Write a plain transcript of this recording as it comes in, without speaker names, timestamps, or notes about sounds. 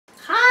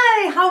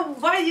How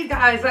are you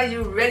guys? Are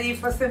you ready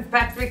for St.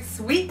 Patrick's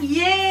Week?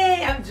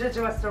 Yay! I'm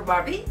JoJo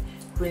Astrological,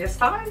 Queen of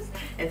Stars,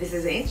 and this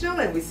is Angel,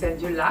 and we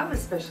send you love,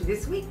 especially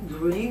this week,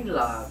 green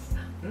love.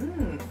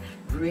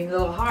 Green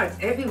little hearts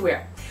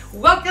everywhere.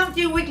 Welcome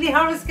to your weekly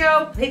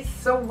horoscope. It's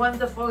so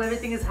wonderful.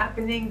 Everything is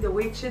happening the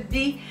way it should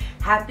be.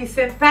 Happy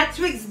St.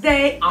 Patrick's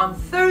Day on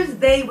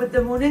Thursday with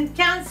the moon in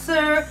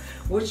Cancer,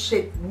 which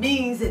it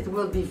means it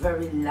will be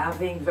very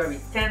loving, very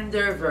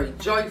tender, very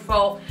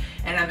joyful.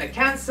 And I'm a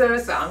Cancer,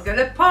 so I'm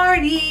gonna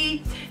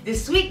party.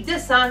 This week the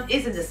sun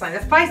is in the sign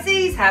of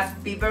Pisces.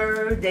 Happy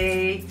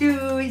birthday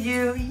to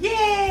you.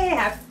 Yay!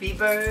 Happy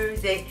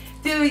birthday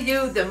to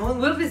you. The moon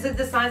will visit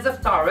the signs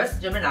of Taurus,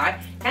 Gemini,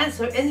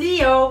 Cancer, and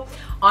Leo.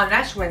 On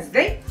Ash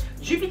Wednesday,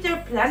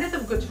 Jupiter, planet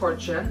of good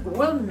fortune,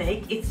 will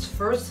make its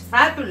first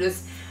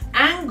fabulous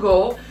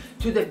angle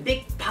to the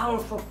big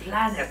powerful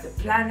planet, the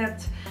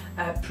planet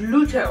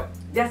Pluto.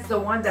 That's the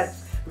one that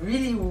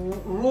really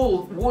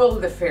rules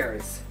world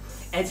affairs.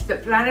 And it's the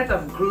planet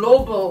of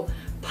global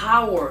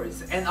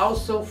powers and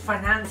also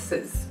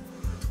finances.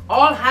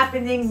 All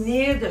happening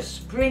near the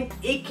spring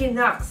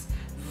equinox.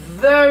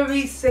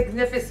 Very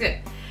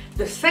significant.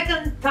 The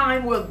second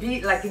time will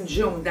be like in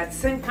June, that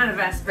same kind of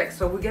aspect.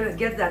 So we're gonna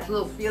get that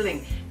little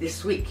feeling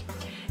this week.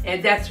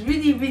 And that's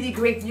really, really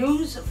great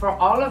news for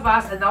all of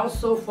us and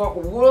also for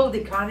world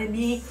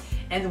economy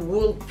and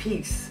world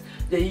peace.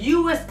 The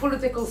US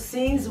political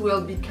scenes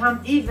will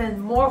become even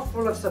more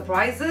full of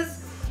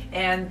surprises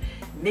and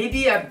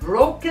maybe a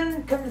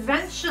broken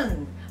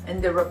convention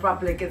in the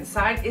Republican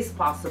side is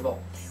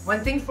possible. One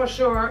thing for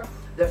sure,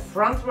 the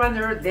front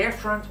runner, their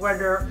front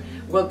runner,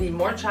 will be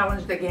more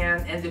challenged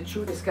again, and the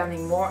truth is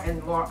coming more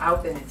and more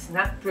out, and it's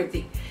not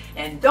pretty.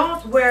 And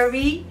don't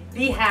worry,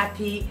 be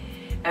happy.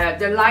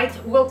 The light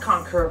will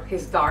conquer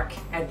his dark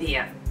at the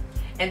end.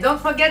 And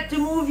don't forget to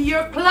move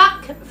your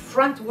clock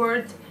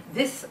frontward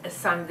this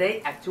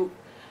Sunday at 2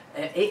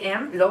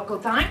 a.m. local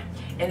time.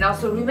 And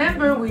also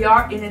remember, we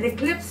are in an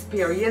eclipse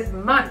period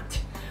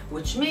month,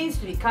 which means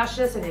to be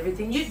cautious in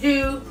everything you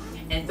do.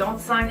 And don't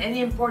sign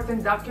any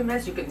important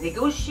documents. You could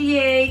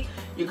negotiate,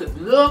 you could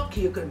look,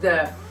 you could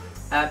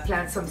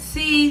plant some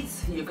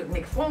seeds, you could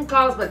make phone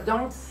calls, but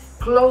don't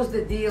close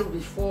the deal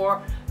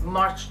before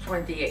March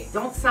 28th.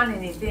 Don't sign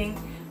anything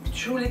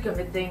truly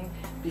committing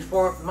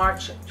before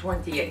March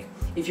 28th.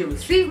 If you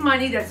receive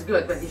money, that's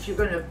good, but if you're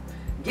gonna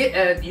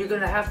get, you're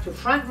gonna have to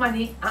front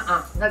money,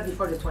 not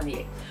before the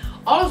 28th.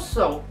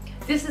 Also,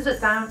 this is a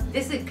time,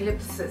 these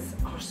eclipses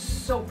are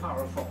so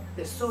powerful.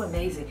 They're so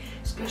amazing,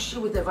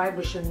 especially with the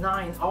vibration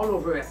 9 all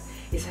over it.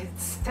 It's like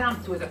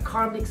stamped with a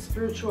karmic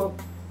spiritual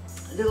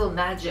little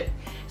magic.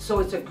 So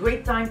it's a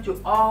great time to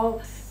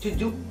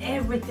do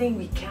everything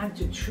we can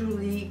to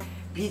truly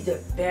be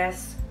the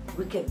best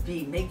we can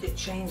be. Make the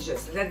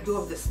changes, let go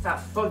of the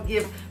stuff,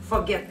 forgive,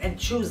 forget, and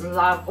choose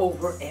love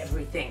over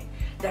everything.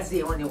 That's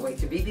the only way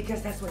to be,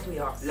 because that's what we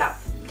are, love.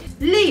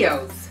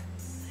 Leos,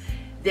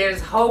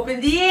 there's hope in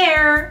the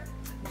air.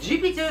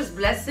 Jupiter's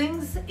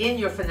blessings in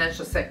your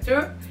financial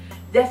sector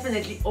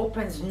definitely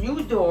opens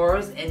new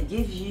doors and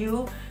gives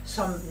you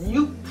some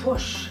new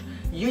push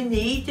you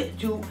need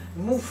to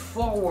move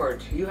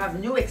forward. You have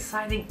new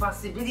exciting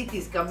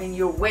possibilities coming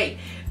your way.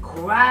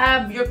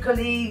 Grab your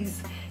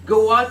colleagues,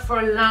 go out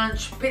for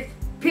lunch,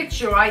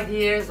 pitch your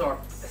ideas or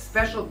a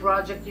special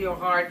project to your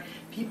heart.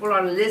 People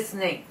are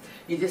listening.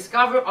 You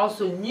discover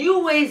also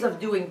new ways of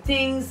doing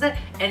things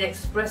and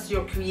express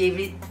your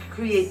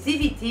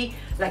creativity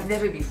like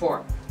never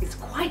before. It's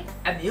quite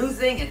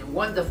amusing and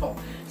wonderful.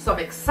 Some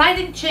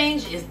exciting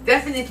change is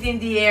definitely in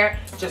the air.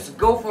 Just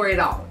go for it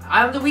all.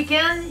 On the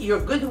weekend, your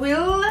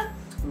goodwill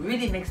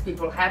really makes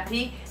people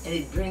happy and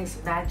it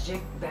brings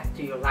magic back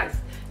to your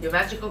life. Your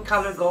magical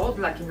color gold,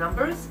 lucky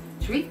numbers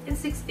 3 and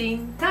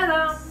 16.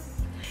 Ta-da!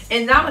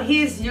 And now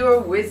here's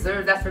your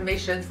wizard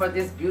affirmation for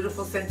this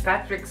beautiful St.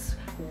 Patrick's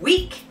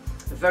week.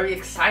 Very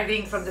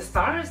exciting from the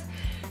stars.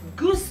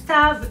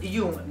 Gustav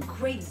Jung,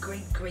 great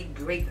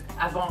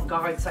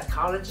avant-garde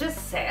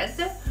psychologist, said,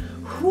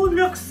 "Who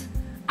looks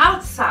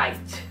outside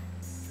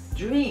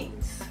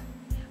dreams,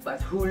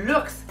 but who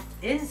looks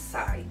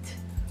inside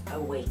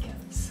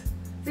awakens."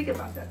 Think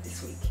about that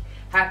this week.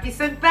 Happy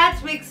St.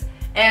 Patrick's,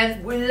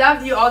 and we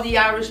love you, all the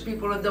Irish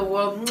people in the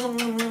world.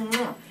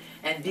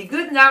 And be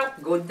good now,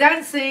 go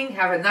dancing,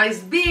 have a nice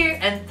beer,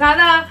 and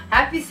ta-da!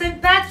 Happy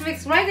St.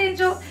 Patrick's, right,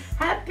 Angel?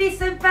 Happy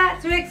St.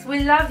 Patrick's,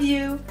 we love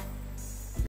you.